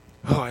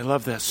Oh, I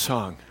love that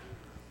song.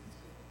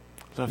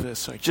 Love that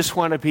song. Just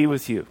want to be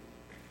with you.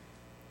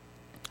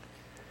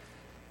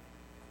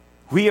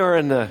 We are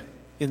in the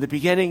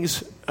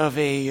beginnings of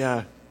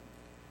a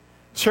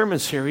sermon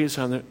series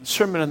on the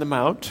Sermon on the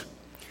Mount.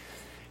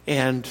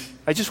 And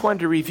I just wanted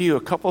to review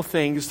a couple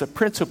things, the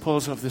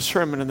principles of the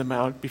Sermon on the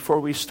Mount, before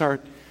we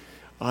start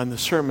on the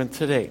sermon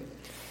today.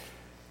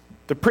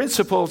 The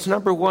principles,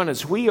 number one,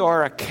 is we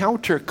are a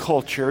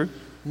counterculture,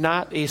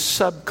 not a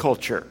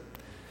subculture.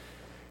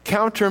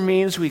 Counter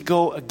means we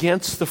go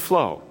against the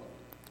flow.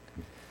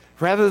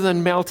 Rather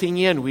than melting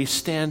in, we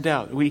stand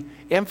out. We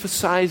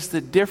emphasize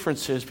the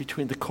differences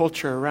between the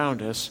culture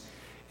around us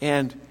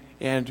and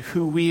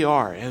who we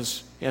are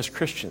as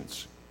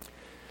Christians.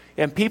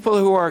 And people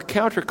who are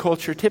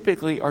counterculture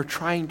typically are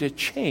trying to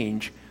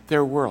change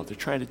their world. They're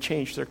trying to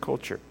change their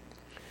culture.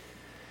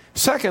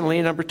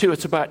 Secondly, number two,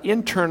 it's about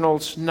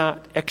internals,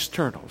 not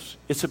externals.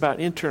 It's about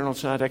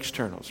internals, not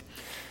externals.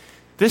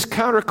 This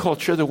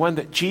counterculture, the one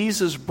that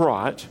Jesus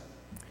brought,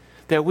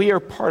 that we are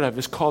part of,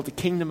 is called the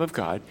kingdom of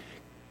God.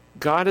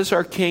 God is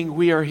our king,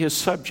 we are his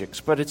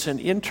subjects, but it's an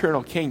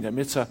internal kingdom.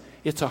 It's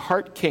a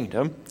heart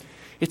kingdom.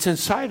 It's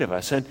inside of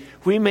us, and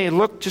we may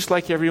look just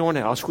like everyone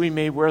else. We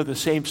may wear the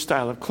same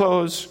style of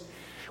clothes.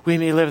 We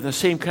may live in the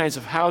same kinds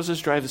of houses,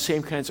 drive the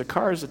same kinds of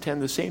cars,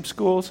 attend the same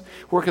schools,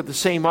 work at the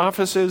same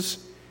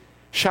offices,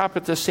 shop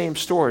at the same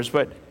stores.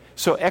 But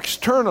so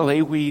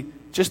externally, we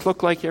just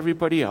look like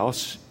everybody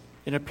else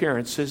in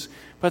appearances,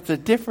 but the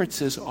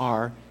differences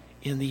are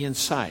in the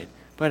inside.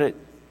 But it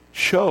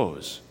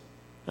shows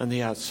on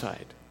the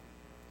outside.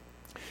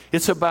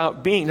 It's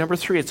about being. Number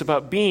three, it's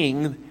about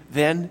being,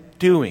 then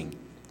doing.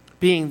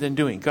 Being, then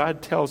doing.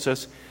 God tells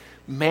us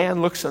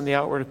man looks on the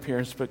outward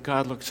appearance, but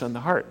God looks on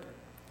the heart.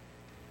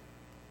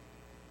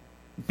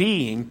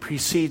 Being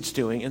precedes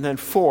doing. And then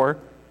four,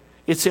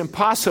 it's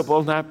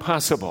impossible, not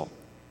possible.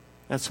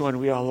 That's the one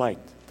we all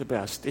liked the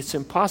best. It's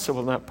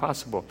impossible, not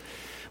possible.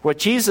 What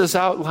Jesus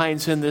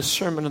outlines in this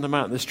Sermon on the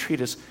Mount, this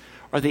treatise,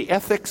 are the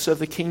ethics of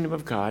the kingdom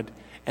of God,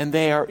 and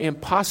they are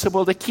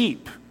impossible to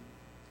keep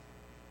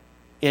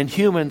in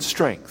human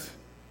strength.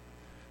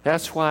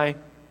 That's why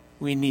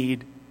we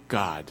need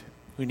God.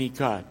 We need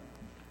God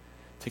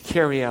to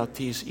carry out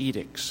these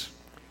edicts.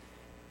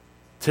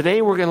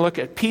 Today we're going to look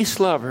at peace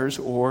lovers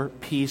or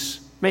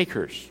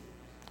peacemakers.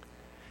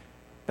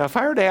 Now, if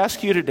I were to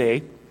ask you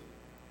today,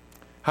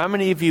 how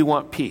many of you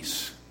want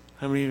peace?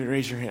 How many of you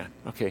raise your hand?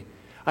 Okay.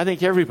 I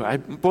think everybody,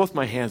 both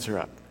my hands are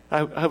up.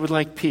 I would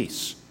like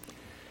peace.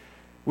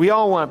 We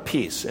all want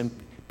peace, and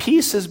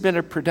peace has been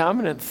a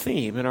predominant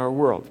theme in our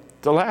world.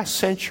 The last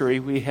century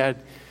we had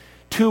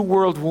 2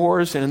 world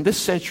wars, and in this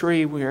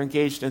century we are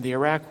engaged in the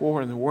Iraq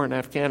War and the war in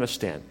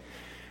Afghanistan.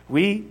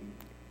 We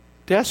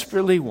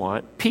desperately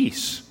want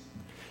peace.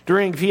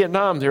 During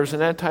Vietnam, there was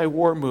an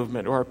anti-war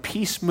movement or a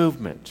peace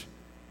movement.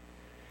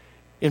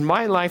 In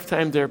my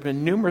lifetime, there have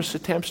been numerous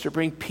attempts to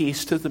bring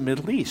peace to the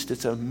Middle East.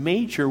 It's a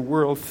major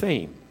world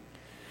theme.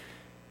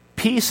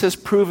 Peace has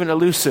proven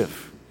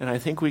elusive, and I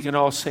think we can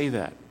all say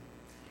that.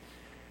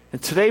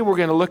 And today we're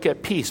going to look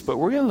at peace, but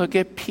we're going to look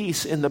at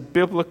peace in the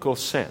biblical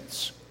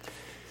sense.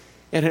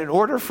 And in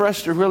order for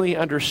us to really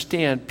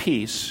understand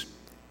peace,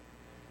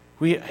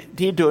 we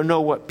need to know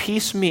what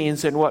peace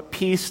means and what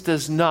peace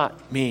does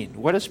not mean.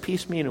 What does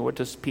peace mean and what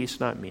does peace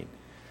not mean?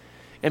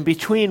 And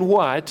between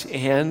what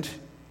and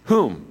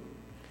whom?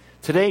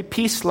 Today,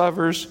 peace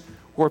lovers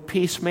or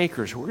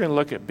peacemakers. We're going to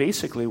look at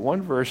basically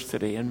one verse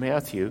today in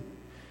Matthew.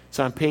 It's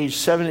on page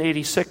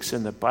 786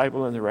 in the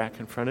Bible in the rack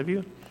in front of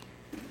you.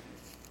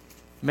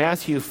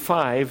 Matthew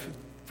 5,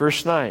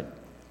 verse 9.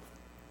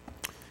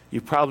 You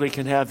probably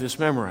can have this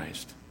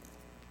memorized.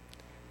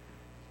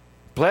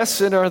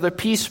 Blessed are the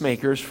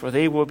peacemakers, for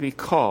they will be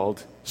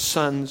called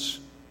sons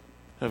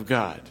of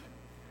God.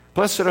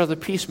 Blessed are the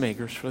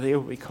peacemakers, for they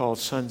will be called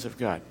sons of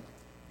God.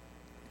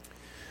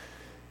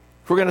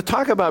 If we're going to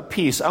talk about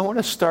peace, I want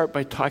to start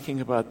by talking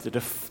about the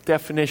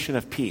definition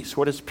of peace.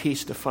 What is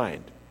peace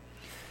defined?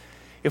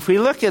 If we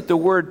look at the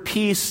word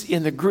peace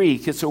in the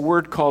Greek, it's a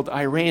word called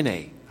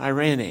eirene.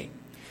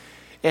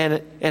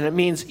 And it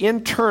means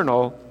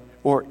internal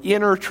or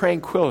inner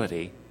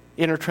tranquility.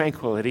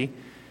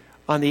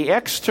 On the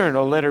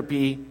external, letter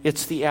B,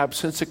 it's the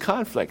absence of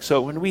conflict.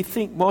 So when we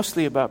think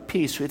mostly about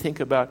peace, we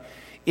think about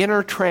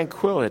inner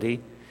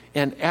tranquility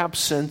and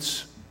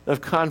absence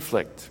of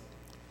conflict.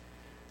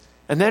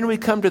 And then we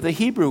come to the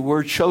Hebrew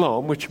word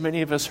shalom, which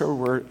many of us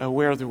are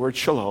aware of the word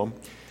shalom,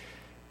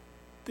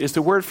 is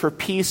the word for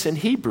peace in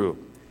Hebrew.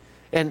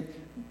 And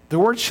the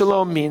word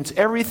shalom means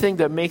everything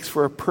that makes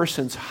for a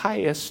person's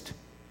highest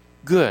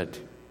good.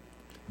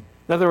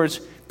 In other words,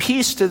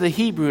 peace to the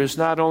Hebrew is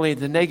not only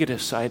the negative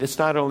side, it's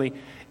not only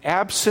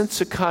absence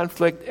of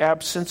conflict,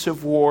 absence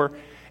of war,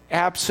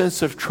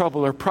 absence of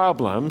trouble or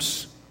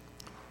problems.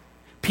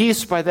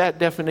 Peace, by that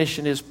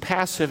definition, is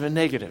passive and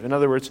negative. In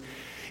other words,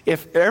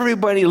 if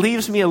everybody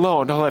leaves me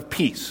alone, I'll have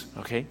peace.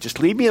 Okay? Just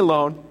leave me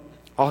alone,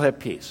 I'll have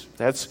peace.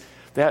 That's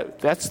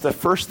the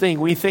first thing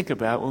we think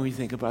about when we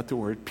think about the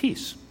word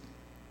peace.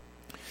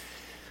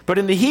 But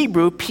in the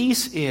Hebrew,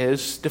 peace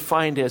is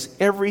defined as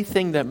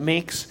everything that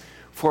makes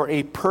for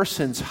a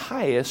person's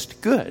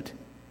highest good.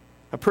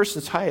 A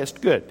person's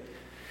highest good.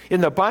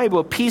 In the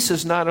Bible, peace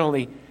is not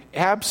only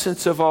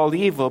absence of all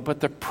evil, but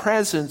the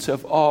presence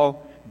of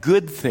all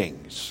good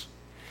things.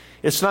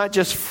 It's not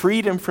just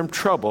freedom from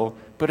trouble,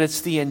 but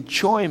it's the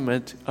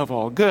enjoyment of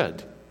all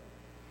good.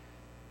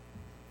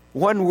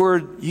 One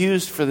word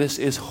used for this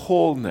is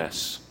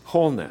wholeness.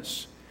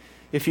 Wholeness.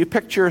 If you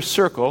picture a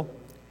circle,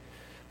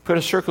 put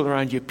a circle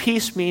around you,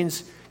 peace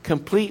means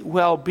complete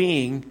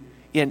well-being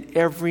in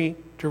every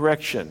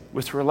direction,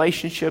 with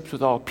relationships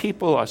with all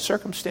people, all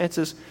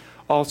circumstances,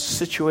 all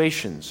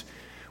situations.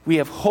 We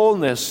have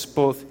wholeness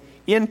both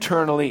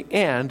internally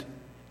and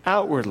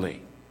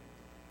outwardly.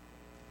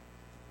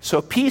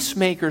 So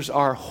peacemakers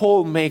are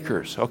whole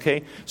makers,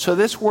 okay? So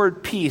this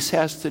word peace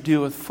has to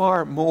do with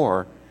far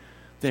more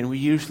than we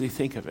usually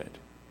think of it.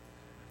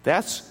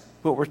 That's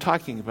what we're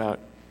talking about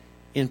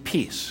in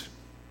peace.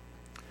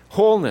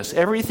 Wholeness.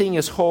 Everything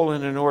is whole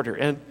and in order.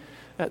 And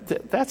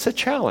that's a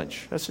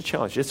challenge. That's a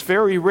challenge. It's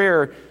very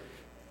rare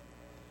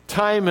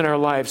time in our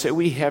lives that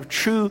we have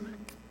true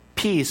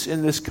peace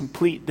in this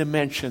complete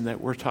dimension that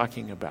we're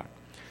talking about.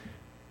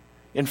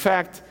 In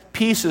fact,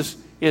 peace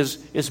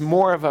is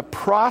more of a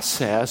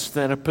process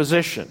than a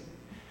position.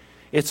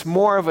 It's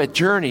more of a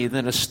journey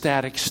than a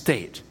static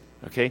state.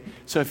 Okay?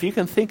 So if you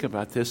can think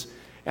about this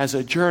as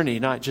a journey,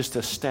 not just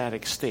a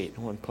static state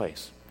in one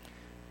place.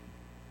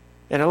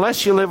 And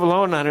unless you live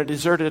alone on a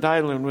deserted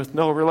island with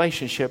no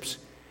relationships,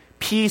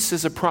 peace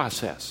is a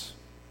process.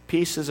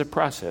 Peace is a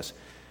process.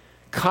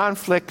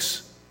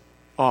 Conflicts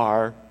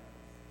are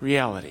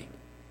reality.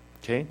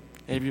 Okay?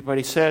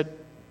 Everybody said,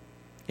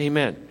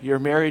 amen. You're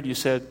married, you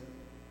said,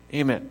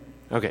 amen.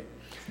 Okay.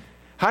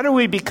 How do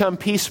we become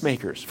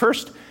peacemakers?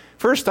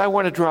 First, I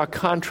want to draw a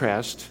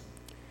contrast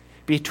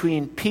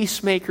between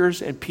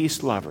peacemakers and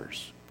peace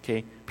lovers.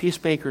 Okay?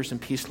 Peacemakers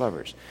and peace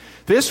lovers.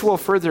 This will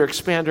further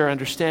expand our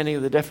understanding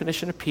of the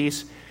definition of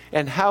peace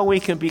and how we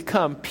can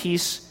become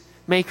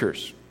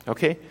peacemakers.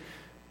 Okay?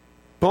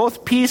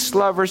 Both peace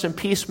lovers and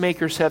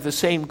peacemakers have the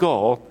same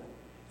goal.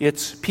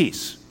 It's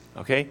peace.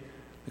 Okay?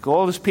 The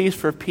goal is peace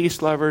for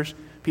peace lovers,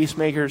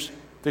 peacemakers.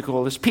 The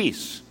goal is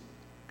peace.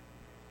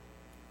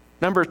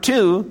 Number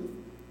 2,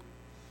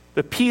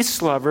 the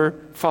peace lover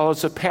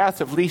follows the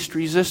path of least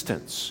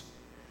resistance.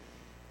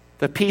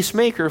 The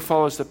peacemaker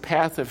follows the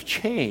path of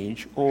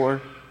change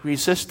or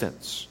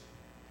resistance.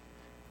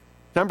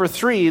 Number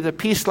 3, the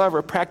peace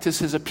lover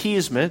practices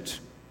appeasement.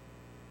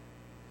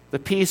 The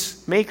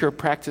peacemaker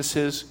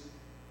practices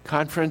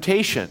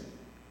confrontation.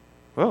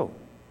 Whoa,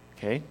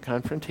 okay,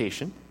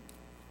 confrontation.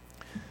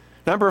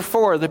 Number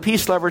 4, the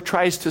peace lover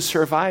tries to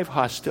survive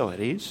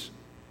hostilities.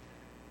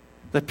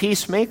 The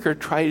peacemaker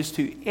tries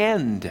to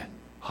end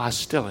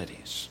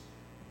hostilities.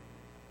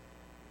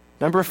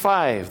 Number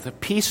 5, the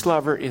peace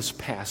lover is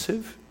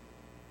passive.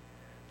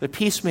 The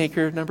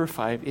peacemaker, number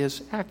 5,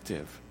 is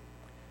active.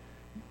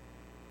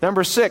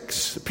 Number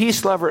 6, the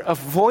peace lover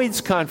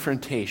avoids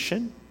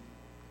confrontation.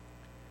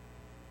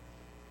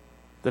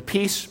 The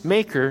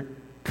peacemaker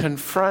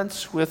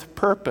confronts with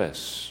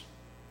purpose.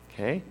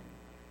 Okay?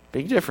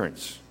 Big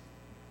difference.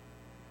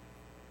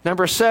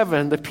 Number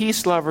 7, the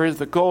peace lover,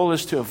 the goal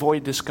is to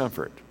avoid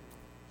discomfort.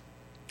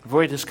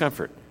 Avoid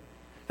discomfort.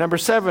 Number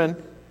 7,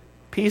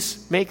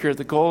 peacemaker,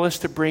 the goal is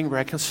to bring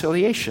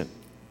reconciliation.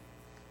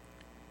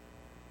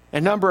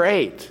 And number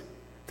 8,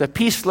 the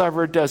peace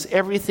lover does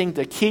everything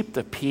to keep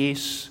the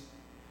peace.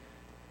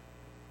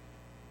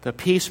 The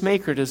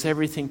peacemaker does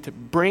everything to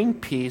bring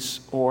peace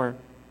or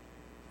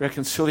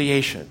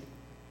reconciliation.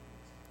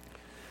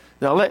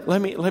 Now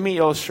let me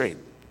illustrate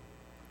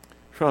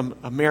from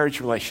a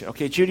marriage relation.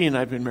 Okay, Judy and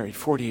I have been married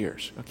 40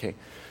 years. Okay,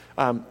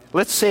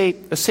 let's say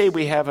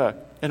we have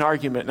an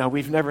argument. Now,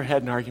 we've never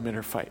had an argument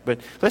or fight, but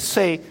let's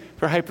say,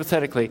 for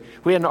hypothetically,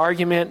 we had an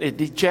argument, it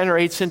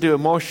degenerates into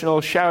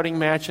emotional shouting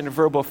match and a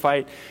verbal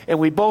fight, and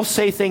we both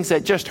say things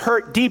that just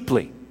hurt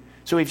deeply.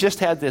 So we've just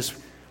had this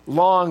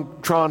long,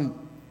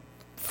 drawn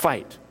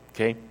fight,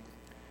 okay?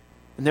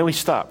 And then we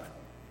stop.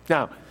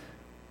 Now,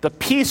 the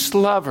peace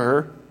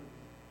lover,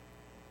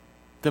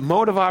 the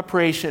mode of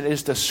operation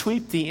is to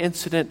sweep the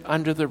incident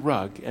under the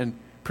rug and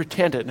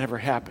pretend it never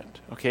happened,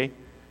 okay?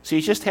 So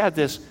you just had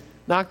this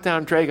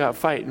knockdown, drag-out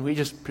fight, and we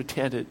just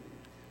pretend it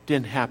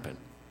didn't happen.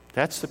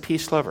 That's the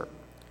peace lover.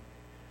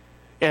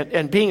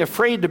 And being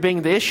afraid to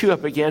bring the issue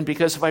up again,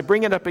 because if I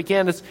bring it up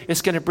again,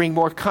 it's going to bring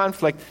more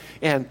conflict,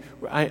 and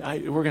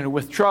we're going to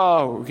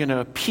withdraw, we're going to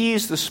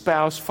appease the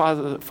spouse,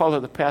 follow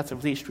the path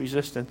of least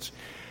resistance.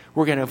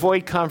 We're going to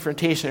avoid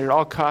confrontation at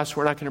all costs.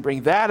 We're not going to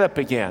bring that up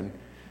again.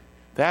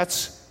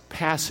 That's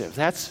passive.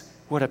 That's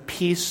what a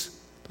peace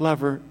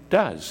lover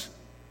does.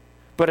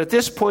 But at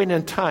this point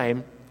in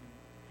time,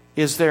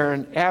 is there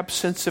an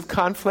absence of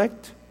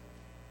conflict?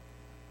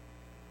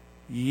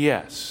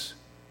 Yes.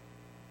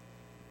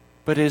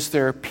 But is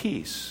there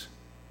peace?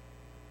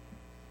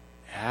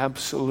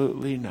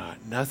 Absolutely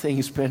not.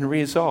 Nothing's been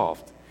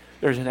resolved.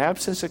 There's an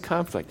absence of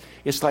conflict.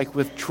 It's like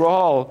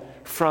withdrawal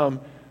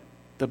from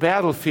the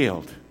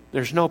battlefield.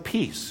 there's no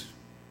peace.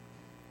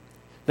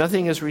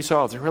 Nothing is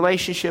resolved. The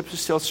relationship is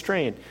still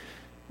strained.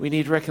 We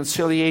need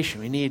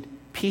reconciliation. We need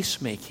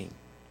peacemaking.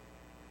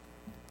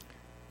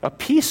 A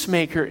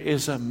peacemaker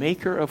is a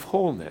maker of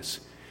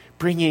wholeness,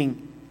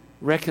 bringing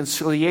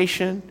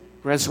reconciliation,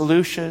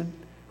 resolution,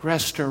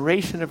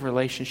 restoration of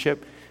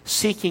relationship,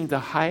 seeking the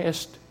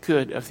highest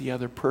good of the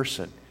other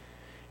person,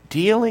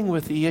 dealing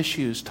with the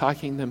issues,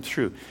 talking them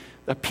through.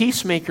 A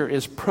peacemaker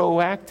is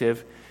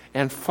proactive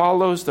and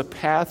follows the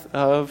path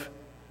of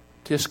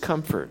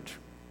discomfort,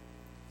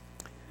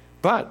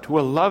 but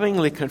will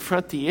lovingly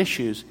confront the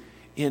issues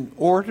in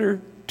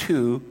order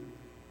to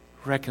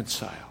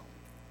reconcile.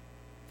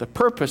 The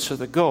purpose of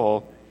the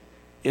goal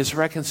is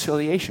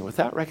reconciliation.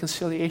 Without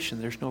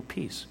reconciliation, there's no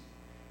peace.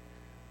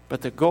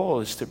 But the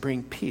goal is to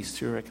bring peace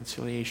through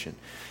reconciliation,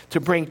 to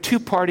bring two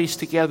parties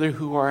together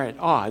who are at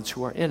odds,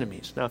 who are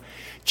enemies. Now,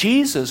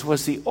 Jesus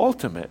was the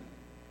ultimate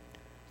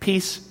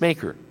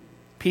peacemaker.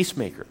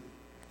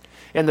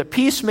 And the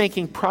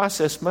peacemaking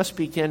process must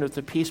begin with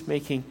the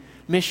peacemaking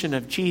mission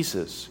of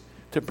Jesus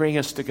to bring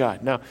us to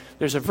God. Now,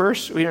 there's a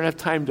verse, we don't have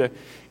time to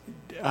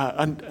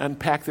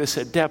unpack this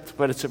at depth,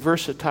 but it's a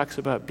verse that talks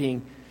about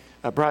being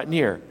brought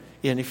near.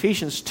 In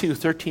Ephesians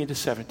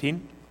 2:13-17,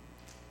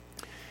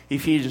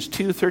 Ephesians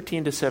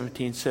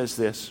 2:13-17 says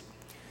this.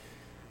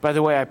 By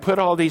the way, I put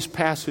all these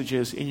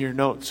passages in your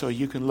notes so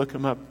you can look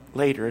them up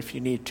later if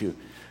you need to.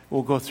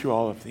 We'll go through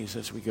all of these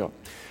as we go.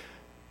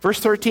 Verse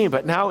 13,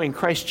 but now in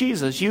Christ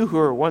Jesus, you who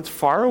were once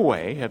far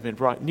away have been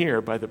brought near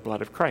by the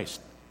blood of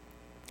Christ.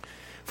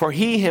 For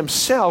he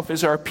himself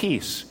is our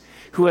peace,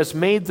 who has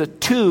made the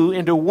two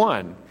into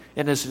one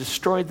and has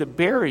destroyed the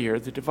barrier,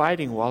 the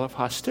dividing wall of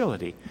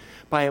hostility,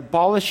 by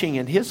abolishing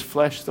in his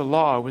flesh the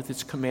law with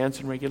its commands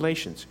and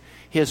regulations.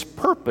 His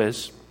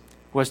purpose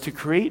was to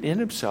create in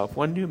himself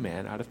one new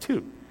man out of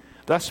two,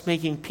 thus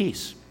making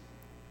peace.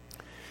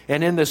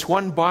 And in this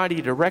one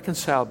body to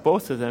reconcile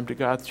both of them to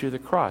God through the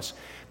cross,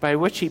 by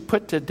which he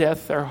put to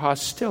death their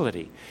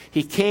hostility.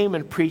 He came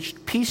and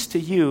preached peace to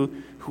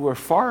you who are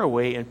far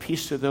away and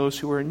peace to those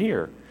who are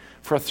near.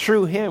 For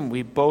through him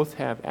we both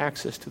have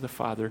access to the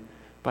Father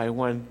by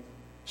one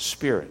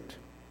Spirit.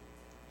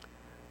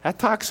 That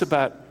talks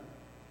about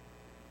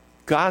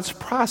God's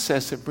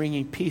process of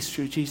bringing peace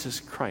through Jesus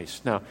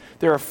Christ. Now,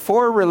 there are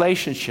four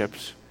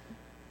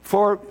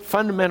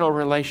fundamental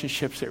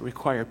relationships that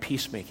require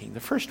peacemaking. The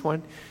first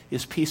one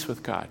is peace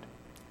with God.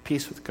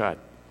 Peace with God.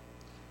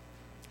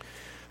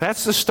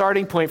 That's the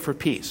starting point for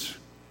peace.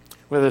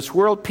 Whether it's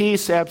world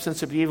peace,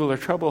 absence of evil or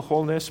trouble,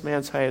 wholeness,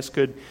 man's highest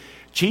good.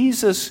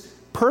 Jesus'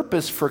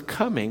 purpose for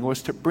coming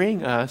was to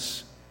bring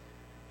us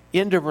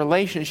into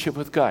relationship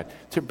with God,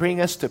 to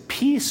bring us to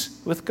peace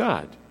with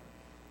God.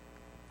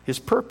 His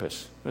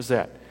purpose was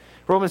that.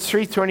 Romans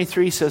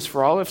 3:23 says,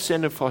 for all have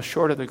sinned and fall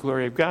short of the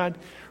glory of God.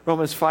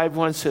 Romans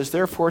 5:1 says,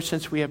 therefore,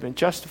 since we have been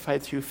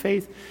justified through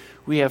faith,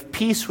 we have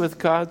peace with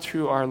God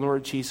through our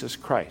Lord Jesus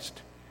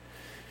Christ.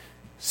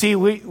 See,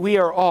 we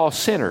are all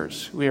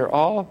sinners. We are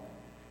all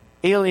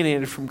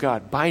alienated from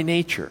God by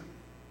nature.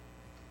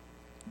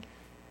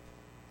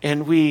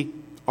 And we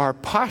are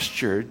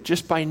postured,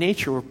 just by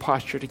nature, we're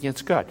postured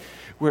against God.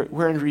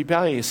 We're in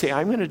rebellion. You say,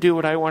 I'm going to do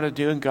what I want to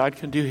do, and God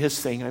can do his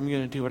thing. I'm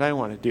going to do what I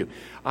want to do.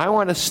 I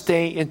want to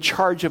stay in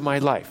charge of my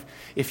life.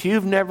 If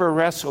you've never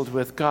wrestled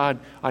with God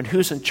on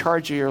who's in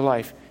charge of your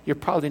life, you're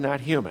probably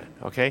not human,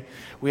 okay?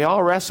 We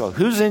all wrestle.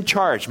 Who's in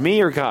charge,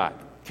 me or God,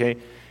 okay?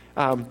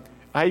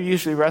 I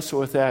usually wrestle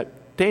with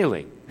that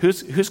daily.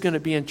 Who's going to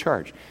be in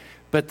charge?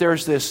 But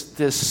there's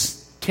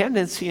this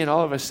tendency in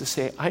all of us to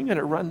say, I'm going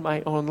to run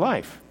my own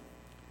life.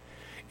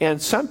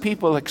 And some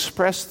people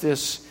express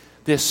this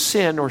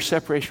sin or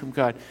separation from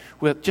God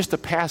with just a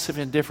passive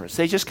indifference.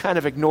 They just kind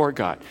of ignore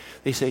God.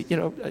 They say,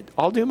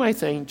 I'll do my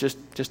thing, just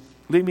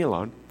leave me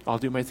alone. I'll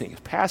do my thing.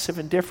 It's passive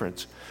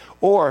indifference.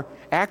 Or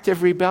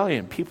active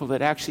rebellion, people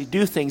that actually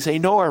do things they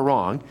know are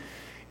wrong.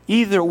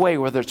 Either way,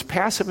 whether it's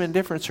passive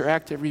indifference or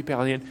active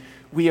rebellion,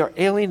 we are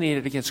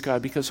alienated against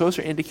God because those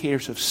are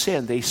indicators of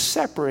sin. They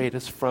separate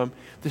us from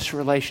this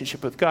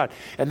relationship with God.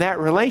 And that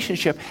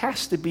relationship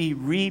has to be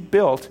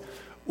rebuilt,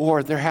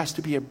 or there has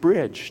to be a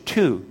bridge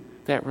to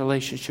that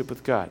relationship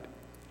with God.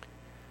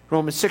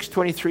 Romans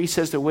 6:23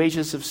 says the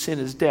wages of sin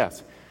is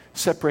death,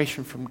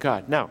 separation from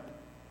God. Now,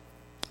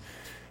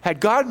 had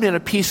God been a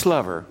peace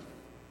lover,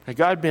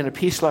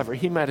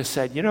 he might have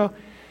said,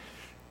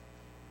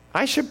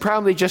 I should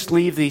probably just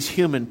leave these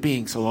human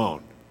beings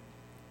alone.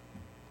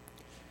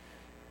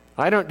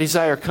 I don't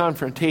desire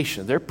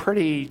confrontation.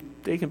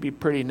 They can be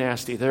pretty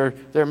nasty.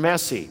 They're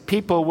messy.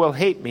 People will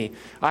hate me.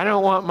 I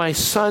don't want my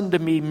son to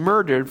be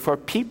murdered for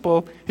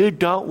people who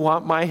don't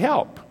want my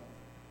help.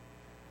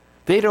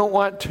 They don't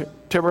want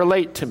to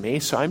relate to me,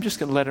 so I'm just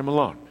going to let them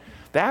alone.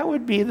 That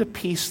would be the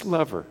peace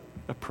lover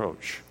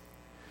approach.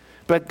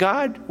 But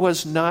God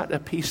was not a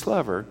peace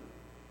lover.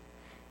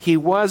 He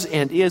was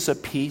and is a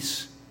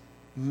peace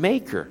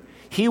maker.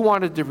 He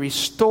wanted to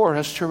restore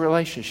us to a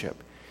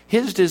relationship.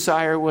 His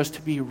desire was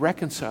to be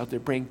reconciled, to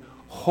bring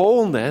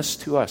wholeness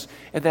to us.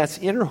 And that's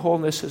inner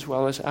wholeness as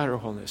well as outer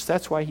wholeness.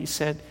 That's why he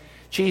sent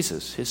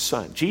Jesus, his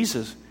Son.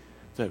 Jesus,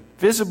 the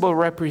visible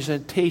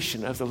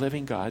representation of the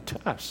living God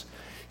to us.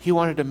 He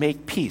wanted to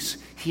make peace.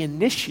 He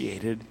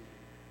initiated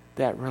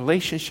that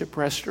relationship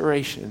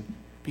restoration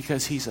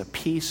because he's a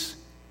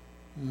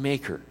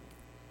peacemaker.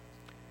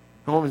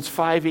 Romans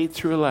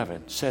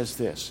 5:8-11 says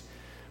this,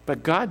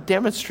 "But God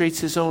demonstrates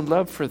his own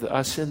love for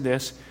us in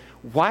this,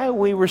 while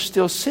we were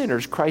still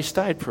sinners, Christ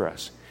died for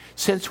us.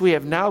 Since we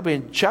have now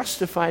been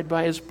justified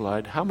by his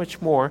blood, how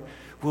much more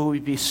will we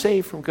be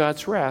saved from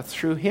God's wrath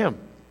through him?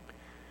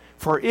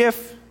 For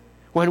if,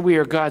 when we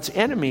are God's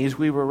enemies,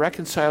 we were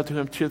reconciled to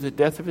him through the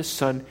death of his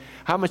Son,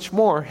 how much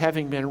more,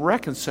 having been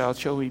reconciled,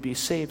 shall we be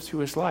saved through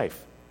his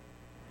life?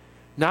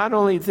 Not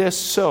only this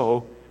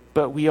so,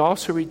 but we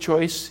also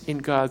rejoice in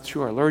God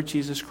through our Lord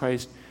Jesus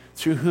Christ,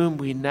 through whom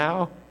we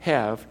now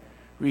have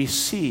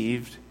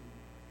received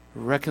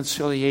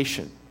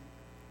reconciliation."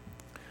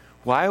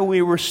 While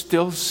we were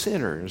still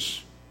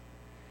sinners,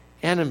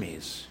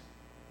 enemies,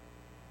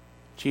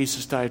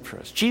 Jesus died for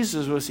us.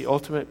 Jesus was the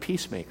ultimate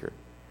peacemaker.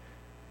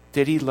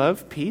 Did he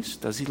love peace?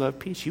 Does he love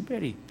peace? You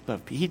bet he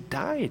loved peace. He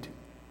died.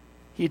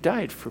 He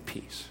died for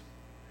peace.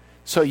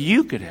 So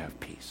you could have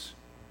peace.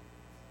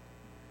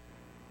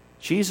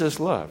 Jesus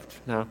loved.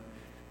 Now,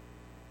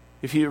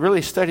 if you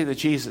really study the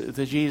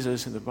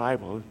Jesus in the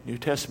Bible, New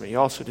Testament, you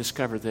also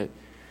discover that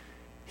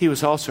he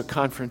was also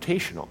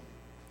confrontational.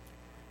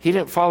 He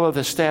didn't follow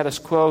the status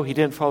quo. He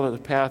didn't follow the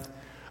path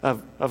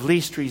of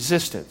least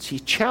resistance. He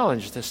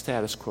challenged the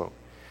status quo.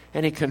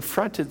 And he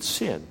confronted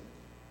sin.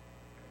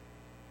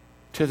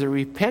 To the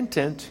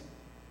repentant,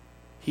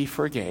 he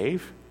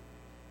forgave.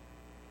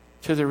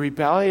 To the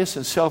rebellious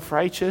and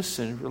self-righteous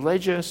and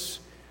religious,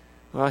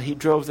 well, he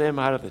drove them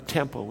out of the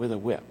temple with a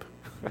whip.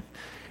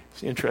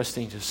 It's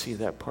interesting to see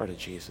that part of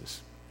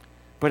Jesus.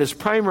 But his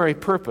primary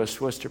purpose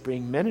was to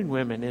bring men and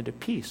women into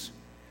peace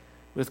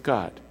with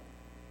God.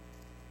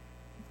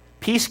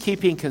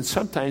 Peacekeeping can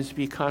sometimes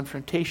be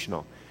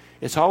confrontational.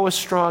 It's always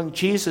strong.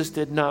 Jesus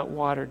did not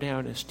water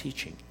down his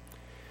teaching.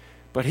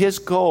 But his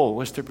goal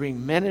was to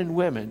bring men and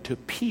women to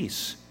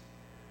peace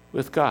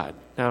with God.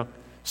 Now,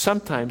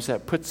 sometimes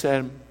that puts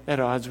them at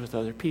odds with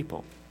other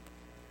people.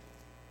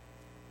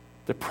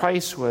 The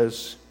price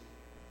was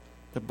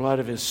the blood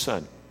of his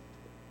Son.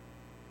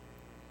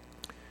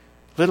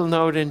 Little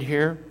note in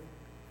here.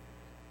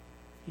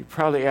 You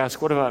probably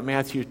ask, what about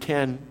Matthew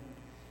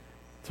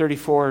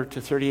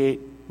 10:34-38,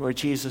 where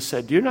Jesus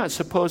said, "Do not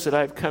suppose that I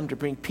have come to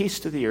bring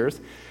peace to the earth.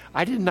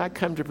 I did not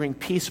come to bring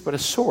peace, but a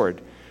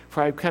sword.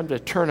 For I have come to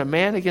turn a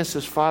man against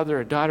his father,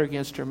 a daughter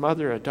against her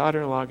mother, a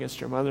daughter-in-law against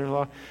her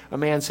mother-in-law. A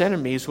man's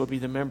enemies will be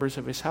the members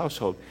of his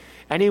household.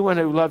 Anyone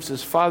who loves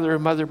his father or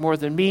mother more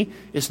than me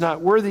is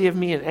not worthy of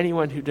me, and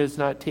anyone who does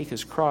not take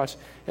his cross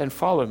and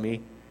follow me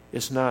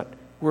is not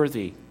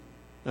worthy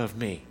of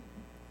me."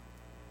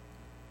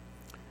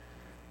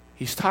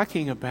 He's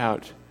talking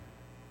about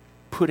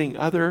putting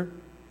other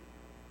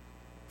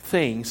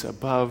things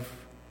above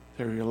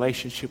their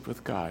relationship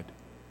with God.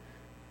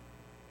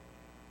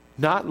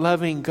 Not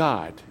loving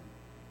God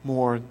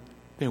more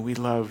than we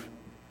love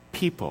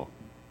people.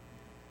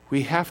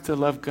 We have to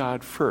love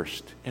God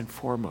first and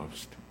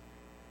foremost.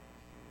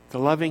 The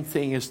loving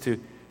thing is to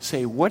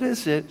say, what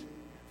is it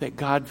that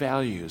God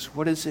values?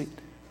 What is it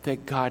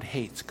that God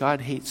hates?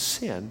 God hates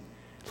sin,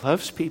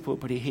 loves people,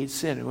 but he hates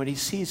sin. And when he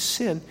sees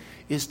sin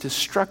is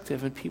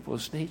destructive in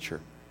people's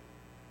nature,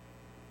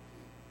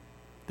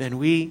 then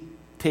we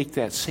take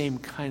that same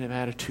kind of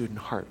attitude and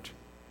heart.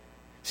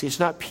 See, it's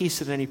not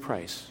peace at any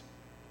price.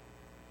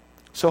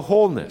 So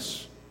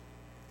wholeness.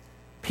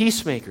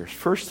 Peacemakers,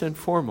 first and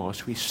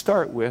foremost, we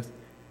start with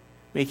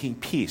making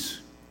peace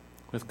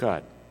with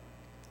God.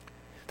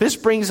 This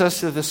brings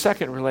us to the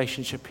second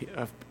relationship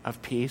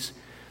of peace.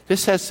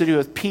 This has to do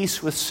with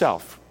peace with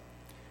self.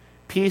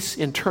 Peace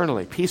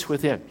internally, peace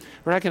within.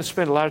 We're not going to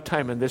spend a lot of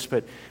time on this,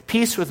 but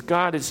peace with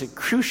God is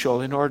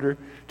crucial in order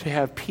to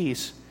have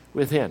peace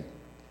within.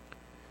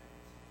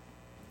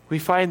 We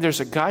find there's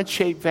a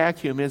God-shaped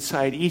vacuum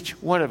inside each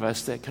one of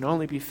us that can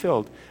only be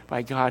filled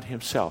by God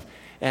himself.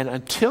 And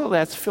until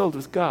that's filled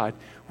with God,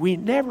 we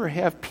never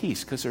have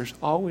peace because there's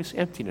always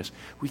emptiness.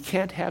 We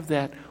can't have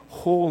that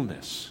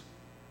wholeness.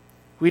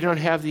 We don't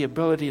have the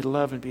ability to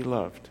love and be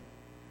loved.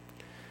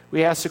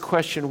 We ask the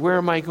question, where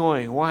am I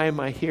going? Why am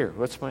I here?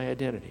 What's my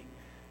identity?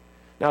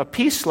 Now, a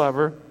peace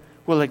lover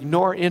will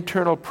ignore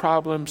internal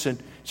problems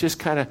and just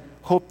kind of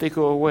hope they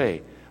go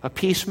away. A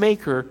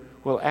peacemaker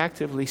will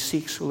actively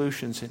seek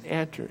solutions and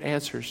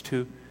answers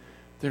to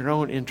their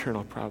own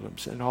internal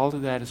problems. And all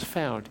of that is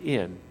found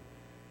in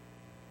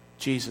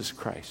Jesus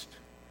Christ.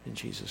 In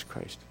Jesus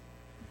Christ.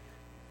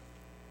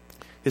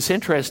 It's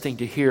interesting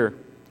to hear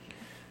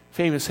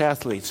famous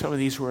athletes. Some of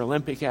these were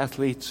Olympic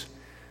athletes.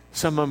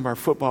 Some of them are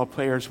football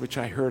players, which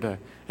I heard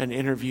an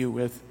interview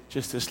with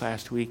just this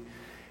last week,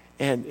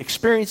 and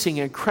experiencing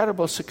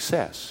incredible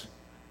success.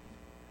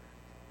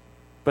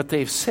 But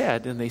they've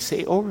said, and they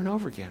say over and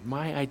over again,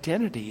 my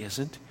identity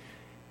isn't,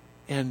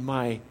 and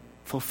my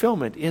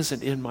fulfillment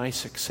isn't in my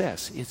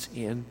success. It's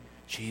in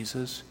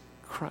Jesus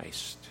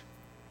Christ.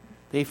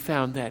 They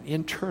found that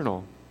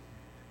internal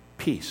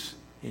peace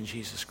in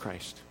Jesus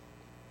Christ.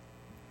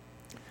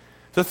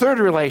 The third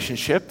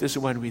relationship, this is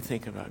one we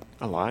think about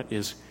a lot,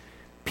 is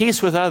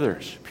peace with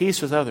others.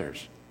 Peace with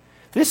others.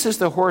 This is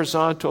the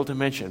horizontal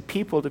dimension,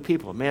 people to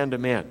people, man to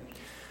man.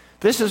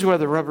 This is where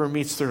the rubber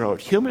meets the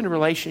road. Human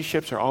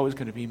relationships are always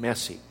going to be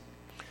messy.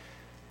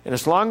 And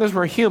as long as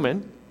we're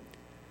human,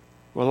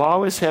 we'll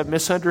always have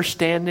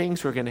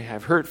misunderstandings. We're going to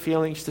have hurt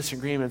feelings,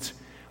 disagreements.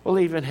 We'll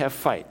even have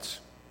fights.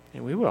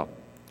 And we will.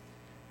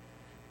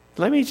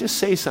 Let me just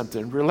say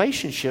something.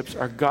 Relationships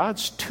are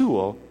God's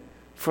tool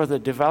for the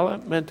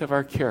development of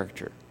our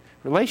character.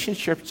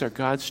 Relationships are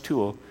God's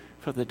tool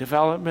for the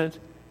development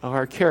of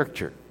our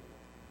character.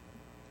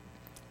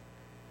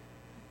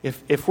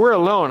 If we're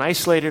alone,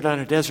 isolated on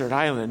a desert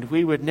island,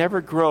 we would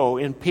never grow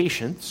in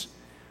patience,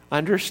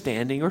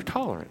 understanding, or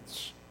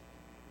tolerance.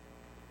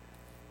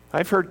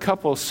 I've heard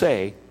couples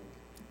say,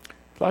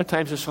 a lot of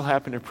times this will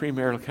happen in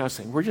premarital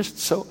counseling, we're just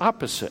so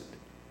opposite.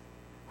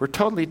 We're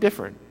totally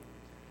different.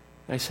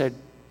 I said,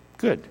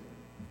 good.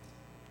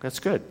 That's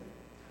good.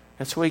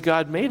 That's the way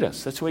God made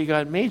us. That's the way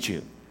God made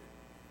you.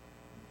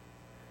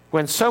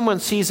 When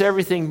someone sees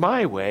everything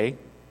my way,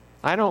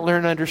 I don't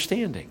learn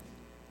understanding.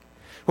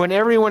 When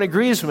everyone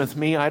agrees with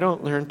me, I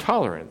don't learn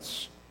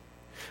tolerance.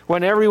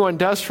 When everyone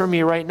does for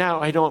me right now,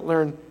 I don't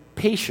learn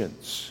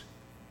patience.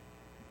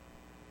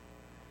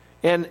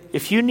 And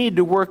if you need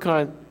to work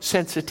on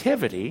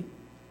sensitivity,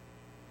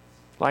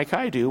 like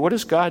I do, what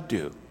does God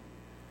do?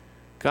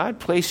 God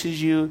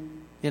places you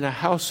in a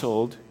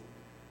household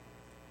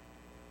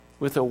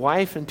with a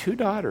wife and 2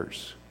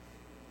 daughters.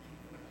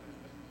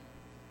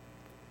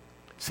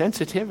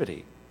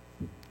 Sensitivity.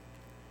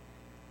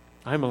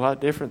 I'm a lot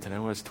different than I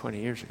was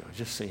 20 years ago,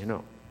 just so you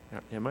know.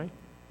 Am I?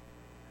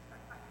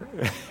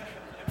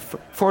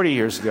 40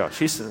 years ago.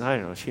 She said, I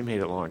don't know, she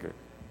made it longer.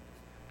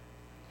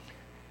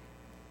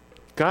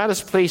 God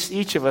has placed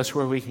each of us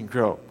where we can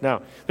grow.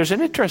 Now, there's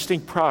an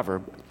interesting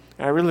proverb.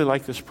 I really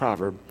like this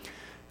proverb.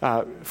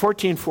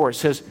 14:4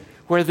 says,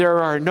 where there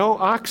are no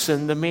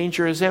oxen, the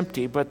manger is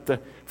empty,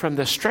 but from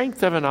the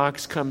strength of an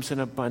ox comes an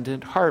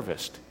abundant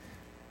harvest.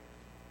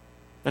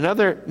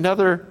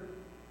 Another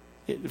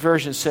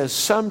version says,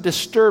 some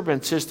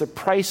disturbance is the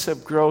price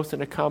of growth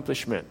and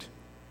accomplishment.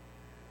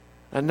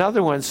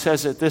 Another one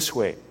says it this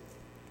way,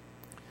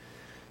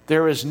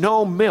 there is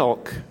no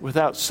milk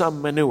without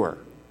some manure.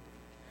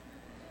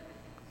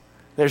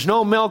 There's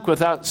no milk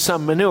without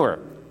some manure.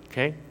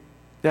 Okay?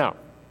 Now,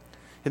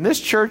 in this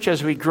church,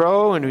 as we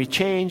grow and we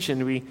change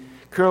and we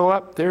grow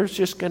up, there's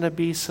just going to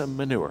be some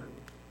manure.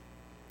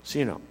 So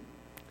you know.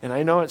 And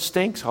I know it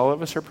stinks. All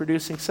of us are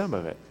producing some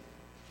of it.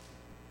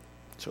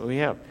 So we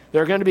have.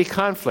 There are going to be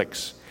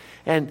conflicts.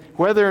 And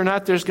whether or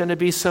not there's going to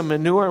be some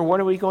manure, what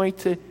are we going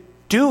to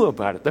do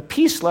about it? The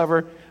peace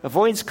lover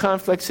avoids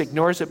conflicts,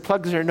 ignores it,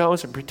 plugs their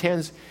nose, and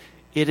pretends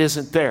it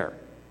isn't there.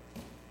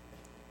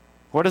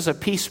 What is a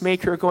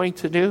peacemaker going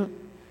to do?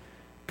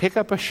 Pick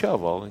up a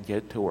shovel and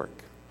get to work.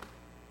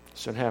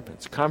 So it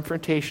happens.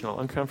 Confrontational,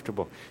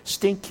 uncomfortable,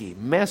 stinky,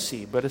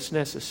 messy, but it's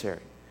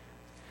necessary.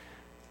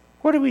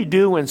 What do we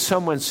do when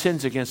someone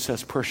sins against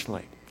us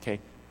personally? Okay?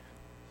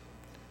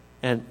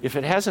 And if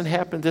it hasn't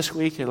happened this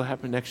week, it'll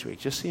happen next week,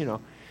 just so you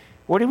know.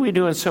 What do we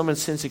do when someone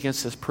sins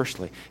against us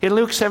personally? In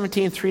Luke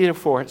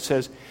 17:3-4, it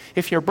says,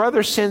 if your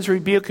brother sins,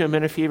 rebuke him,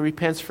 and if he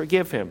repents,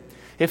 forgive him.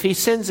 If he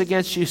sins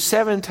against you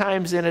 7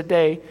 times in a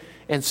day,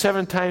 and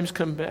 7 times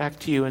come back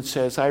to you and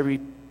says, I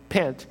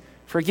repent,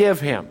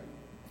 forgive him.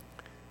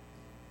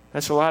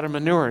 That's a lot of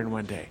manure in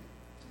one day.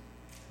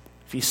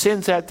 If he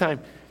sins that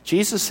time,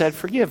 Jesus said,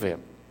 forgive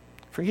him.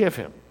 Forgive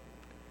him.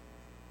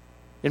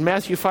 In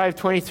Matthew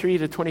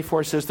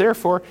 5:23-24 it says,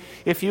 therefore,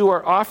 if you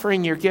are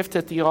offering your gift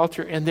at the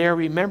altar and there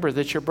remember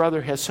that your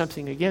brother has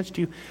something against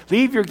you,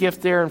 leave your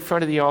gift there in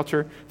front of the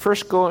altar.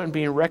 First go and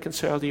be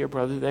reconciled to your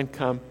brother, then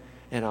come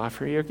and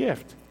offer your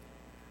gift.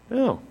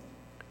 No.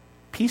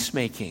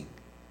 Peacemaking.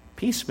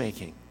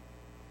 Peacemaking.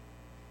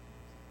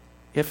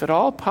 If at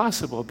all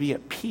possible, be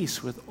at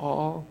peace with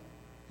all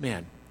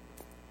men.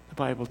 The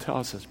Bible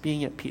tells us,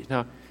 being at peace.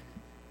 Now,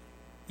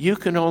 you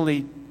can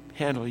only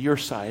handle your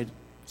side.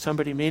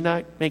 Somebody may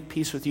not make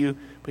peace with you,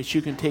 but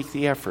you can take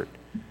the effort.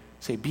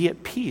 Say, be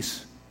at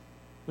peace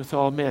with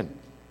all men.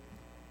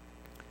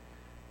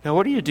 Now,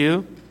 what do you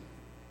do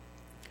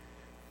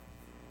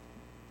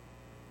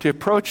to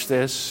approach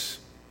this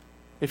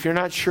if you're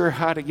not sure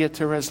how to get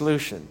to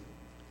resolution?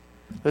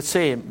 Let's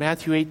say in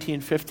Matthew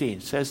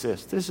 18:15 says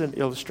this. This is an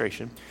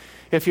illustration.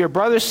 If your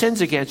brother sins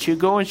against you,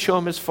 go and show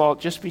him his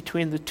fault just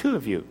between the 2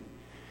 of you.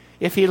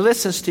 If he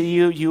listens to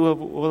you, you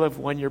will have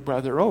won your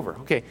brother over.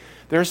 Okay,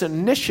 there's an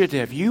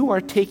initiative. You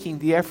are taking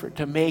the effort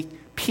to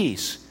make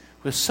peace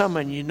with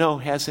someone you know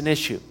has an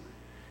issue.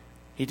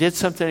 He did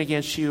something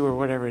against you or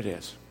whatever it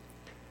is.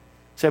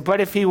 So,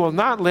 but if he will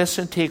not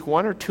listen, take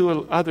 1 or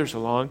 2 others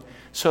along,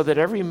 so that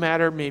every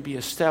matter may be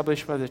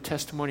established by the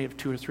testimony of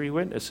 2 or 3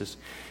 witnesses.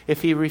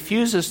 If he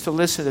refuses to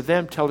listen to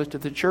them, tell it to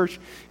the church.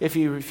 If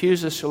he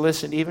refuses to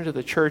listen even to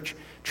the church,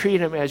 treat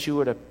him as you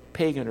would a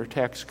pagan or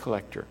tax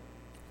collector.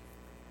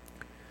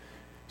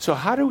 So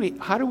how do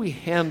we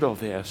handle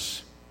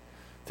this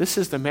This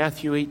is the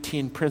Matthew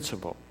 18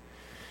 principle,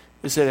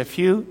 is that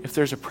if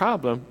there's a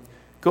problem,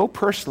 go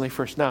personally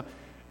first. Now,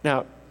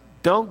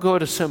 don't go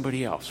to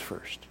somebody else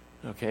first,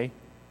 okay?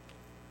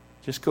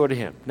 Just go to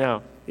him.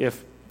 Now,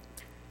 if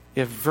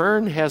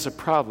Vern has a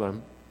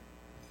problem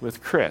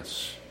with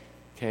Chris,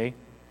 okay,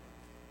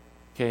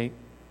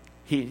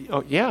 he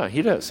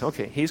does.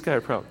 Okay, he's got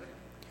a problem.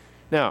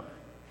 Now,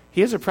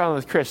 he has a problem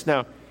with Chris.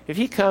 Now, if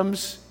he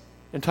comes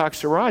and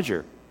talks to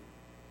Roger,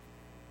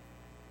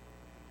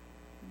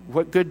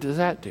 what good does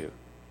that do?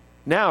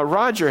 Now,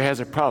 Roger has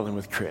a problem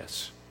with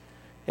Chris,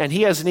 and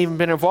he hasn't even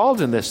been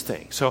involved in this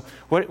thing. So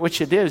what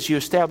you did is you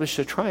established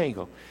a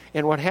triangle.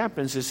 And what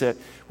happens is that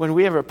when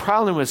we have a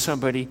problem with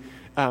somebody,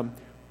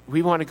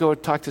 we want to go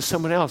talk to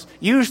someone else.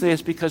 Usually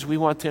it's because we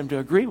want them to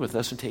agree with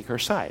us and take our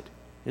side.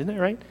 Isn't that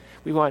right?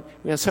 We want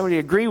somebody to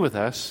agree with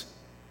us,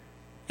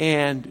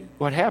 and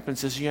what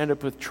happens is you end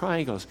up with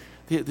triangles.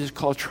 This is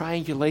called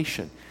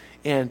triangulation.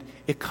 And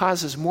it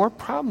causes more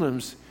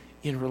problems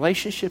in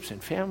relationships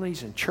and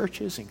families and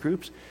churches and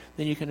groups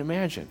than you can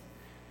imagine.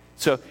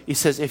 So he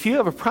says, if you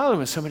have a problem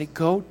with somebody,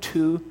 go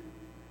to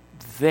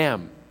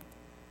them.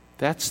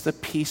 That's the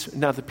peace.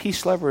 Now, the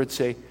peace lover would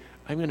say,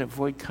 I'm going to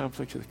avoid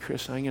conflict with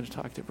Chris. I'm going to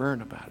talk to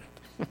Vern about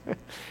it.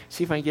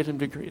 See if I can get him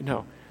to agree.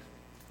 No,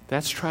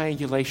 that's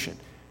triangulation.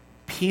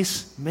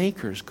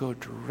 Peacemakers go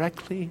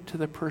directly to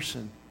the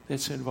person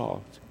that's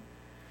involved.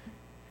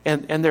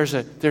 And there's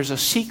a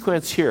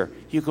sequence here.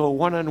 You go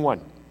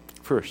one-on-one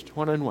first,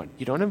 one-on-one.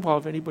 You don't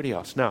involve anybody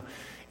else. Now,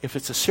 if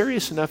it's a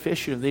serious enough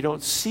issue and they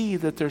don't see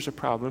that there's a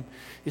problem,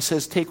 it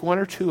says take one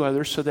or two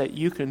others so that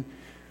you can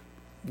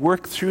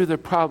work through the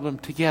problem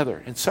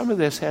together. And some of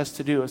this has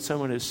to do with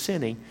someone who's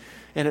sinning,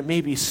 and it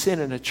may be sin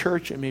in a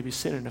church, it may be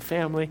sin in a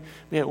family,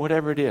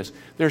 whatever it is.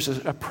 There's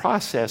a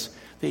process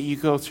that you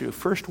go through.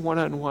 First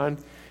one-on-one,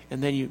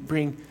 and then you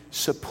bring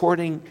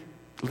supporting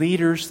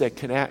leaders that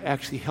can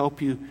actually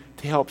help you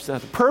to help. Now,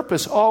 the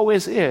purpose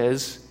always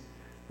is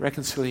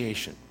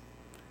reconciliation.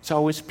 It's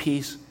always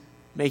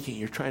peacemaking.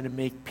 You're trying to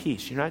make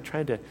peace. You're not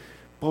trying to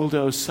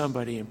bulldoze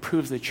somebody and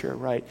prove that you're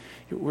right.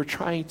 We're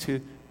trying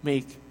to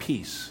make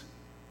peace,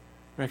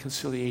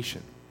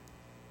 reconciliation.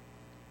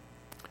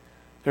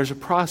 There's a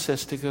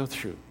process to go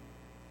through.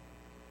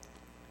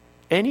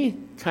 Any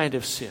kind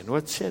of sin.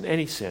 What sin?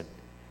 Any sin.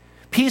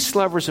 Peace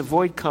lovers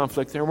avoid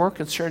conflict. They're more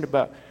concerned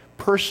about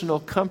personal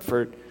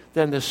comfort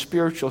than the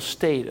spiritual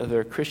state of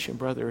their Christian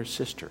brother or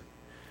sister.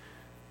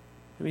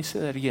 Let me say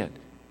that again.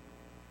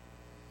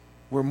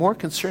 We're more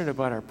concerned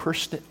about our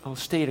personal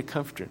state of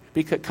comfort.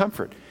 Because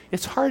comfort.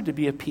 It's hard to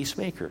be a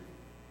peacemaker.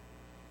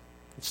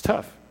 It's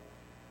tough.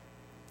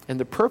 And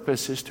the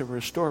purpose is to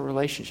restore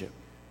relationship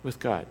with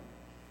God.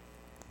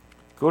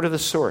 Go to the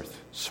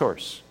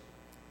source.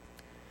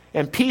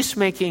 And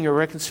peacemaking or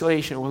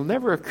reconciliation will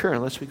never occur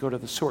unless we go to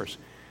the source.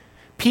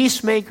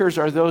 Peacemakers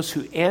are those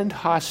who end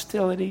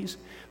hostilities.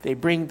 They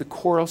bring the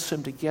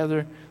quarrelsome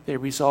together. They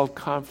resolve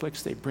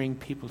conflicts. They bring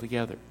people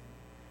together.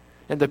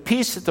 And the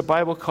peace that the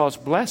Bible calls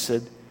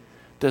blessed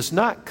does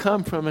not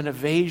come from an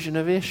evasion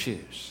of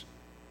issues.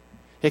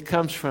 It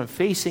comes from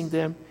facing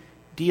them,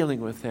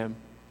 dealing with them,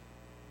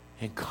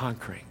 and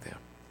conquering them.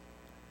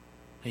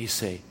 And you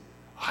say,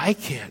 I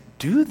can't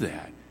do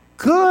that.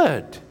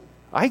 Good.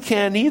 I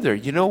can't either.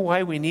 You know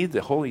why we need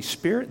the Holy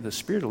Spirit, the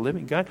Spirit of the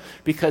living God?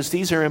 Because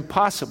these are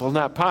impossible,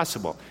 not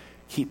possible.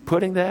 Keep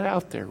putting that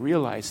out there.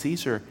 Realize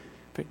these are,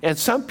 and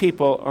some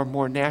people are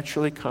more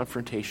naturally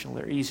confrontational.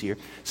 They're easier.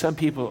 Some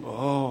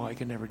people, I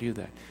can never do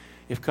that.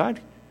 If God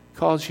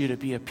calls you to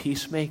be a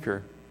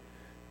peacemaker,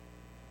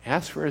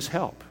 ask for his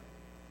help.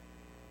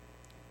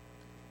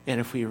 And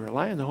if we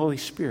rely on the Holy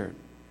Spirit,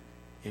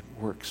 it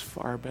works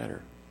far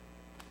better.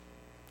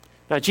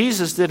 Now,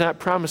 Jesus did not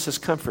promise us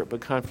comfort,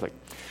 but conflict.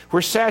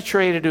 We're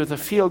saturated with a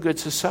feel-good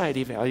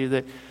society value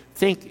that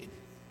think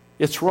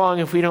it's wrong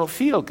if we don't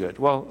feel good.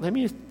 Well, let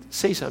me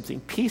say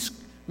something.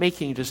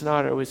 Peacemaking does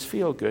not always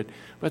feel good,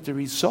 but the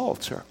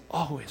results are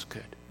always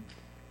good.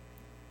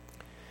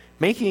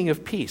 Making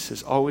of peace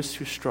is always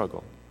through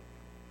struggle.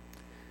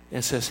 And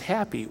it says,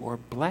 happy or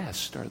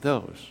blessed are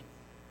those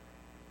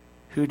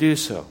who do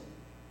so.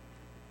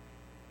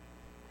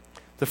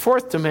 The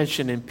fourth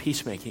dimension in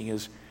peacemaking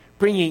is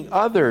bringing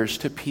others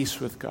to peace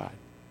with God.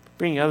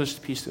 Bringing others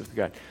to peace with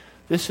God.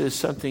 This is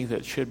something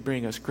that should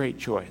bring us great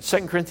joy.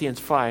 2 Corinthians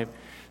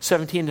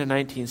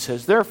 5:17-19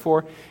 says,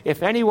 therefore,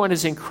 if anyone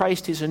is in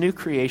Christ, he's a new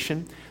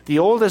creation. The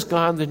old is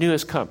gone, the new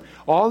has come.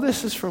 All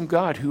this is from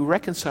God, who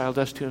reconciled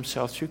us to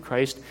himself through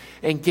Christ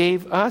and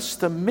gave us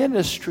the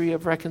ministry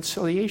of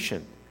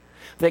reconciliation.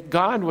 That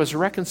God was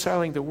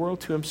reconciling the world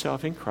to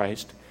himself in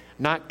Christ,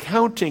 not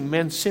counting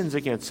men's sins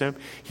against them.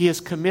 He has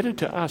committed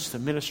to us the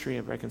ministry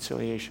of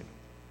reconciliation.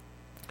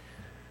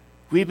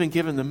 We've been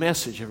given the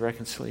message of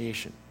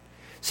reconciliation.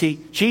 See,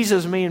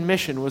 Jesus' main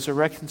mission was a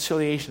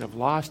reconciliation of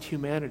lost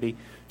humanity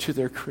to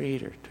their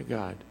Creator, to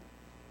God.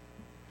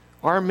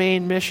 Our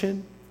main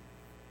mission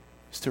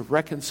is to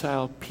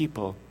reconcile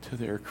people to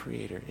their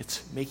Creator.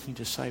 It's making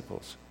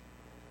disciples.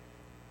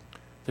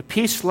 The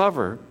peace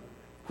lover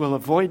will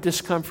avoid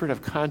discomfort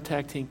of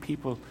contacting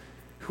people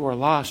who are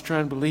lost or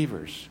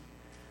unbelievers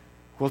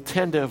will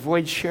tend to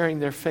avoid sharing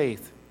their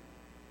faith,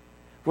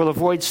 will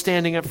avoid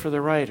standing up for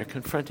the right or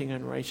confronting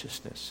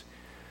unrighteousness.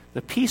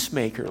 The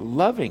peacemaker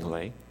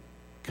lovingly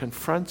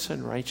confronts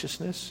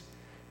unrighteousness,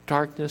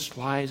 darkness,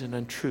 lies, and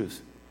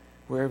untruth,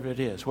 wherever it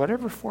is,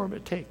 whatever form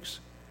it takes.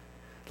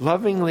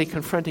 Lovingly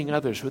confronting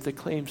others with the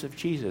claims of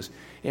Jesus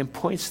and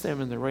points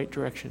them in the right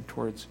direction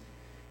towards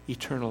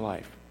eternal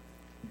life.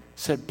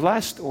 Said,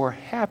 blessed or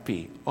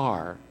happy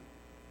are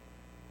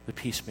the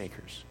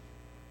peacemakers.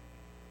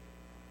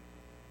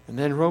 And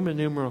then Roman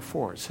numeral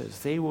 4 says,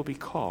 they will be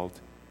called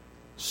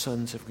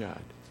sons of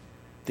God.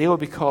 They will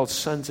be called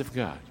sons of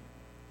God.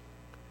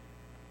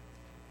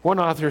 One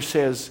author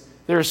says,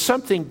 there is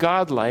something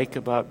godlike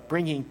about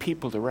bringing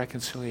people to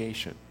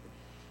reconciliation.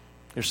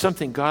 There's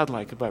something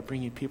godlike about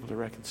bringing people to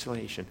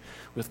reconciliation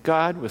with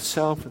God, with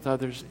self, with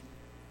others,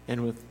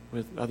 and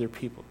with other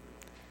people.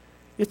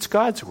 It's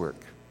God's work.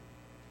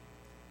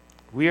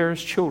 We are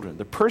his children.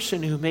 The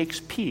person who makes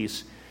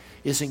peace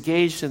is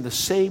engaged in the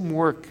same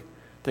work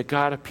that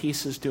God of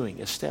peace is doing,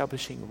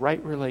 establishing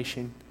right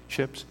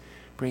relationships,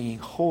 bringing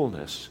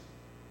wholeness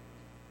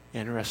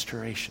and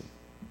restoration.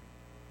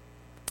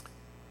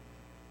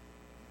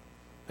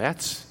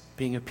 That's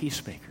being a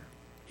peacemaker.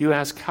 You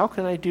ask, how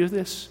can I do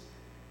this?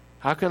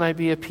 How can I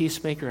be a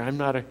peacemaker? I'm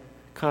not a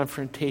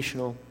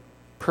confrontational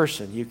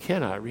person. You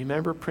cannot.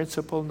 Remember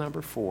principle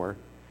number 4.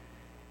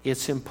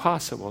 It's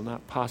impossible,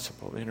 not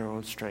possible, in our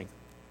own strength.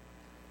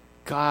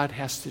 God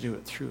has to do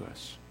it through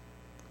us.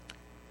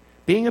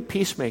 Being a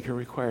peacemaker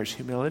requires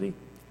humility,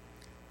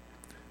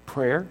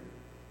 prayer,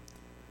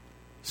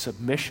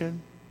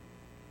 submission,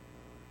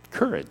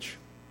 courage,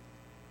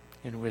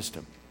 and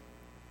wisdom.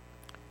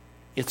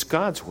 It's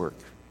God's work.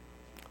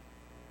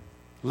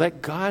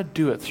 Let God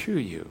do it through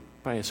you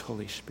by his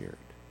Holy Spirit.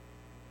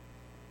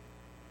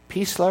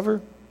 Peace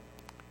lover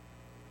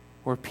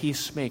or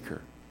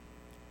peacemaker?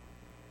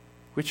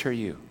 Which are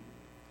you?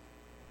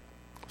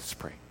 Let's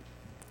pray.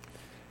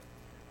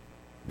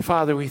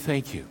 Father, we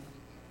thank you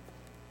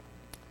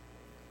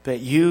that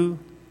you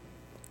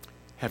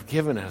have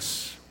given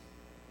us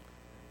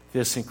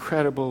this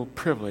incredible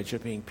privilege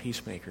of being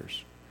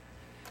peacemakers.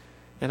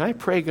 And I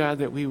pray, God,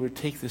 that we would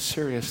take this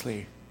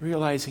seriously,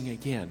 realizing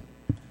again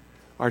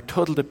our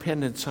total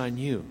dependence on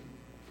you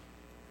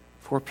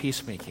for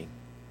peacemaking.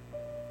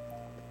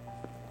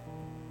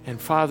 And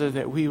Father,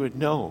 that we would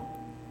know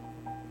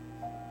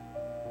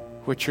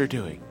what you're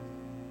doing.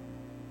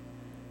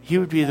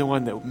 You would be the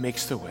one that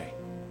makes the way.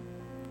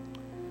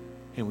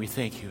 And we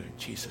thank you in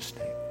Jesus'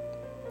 name.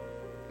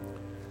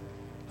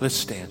 Let's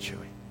stand, shall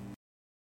we?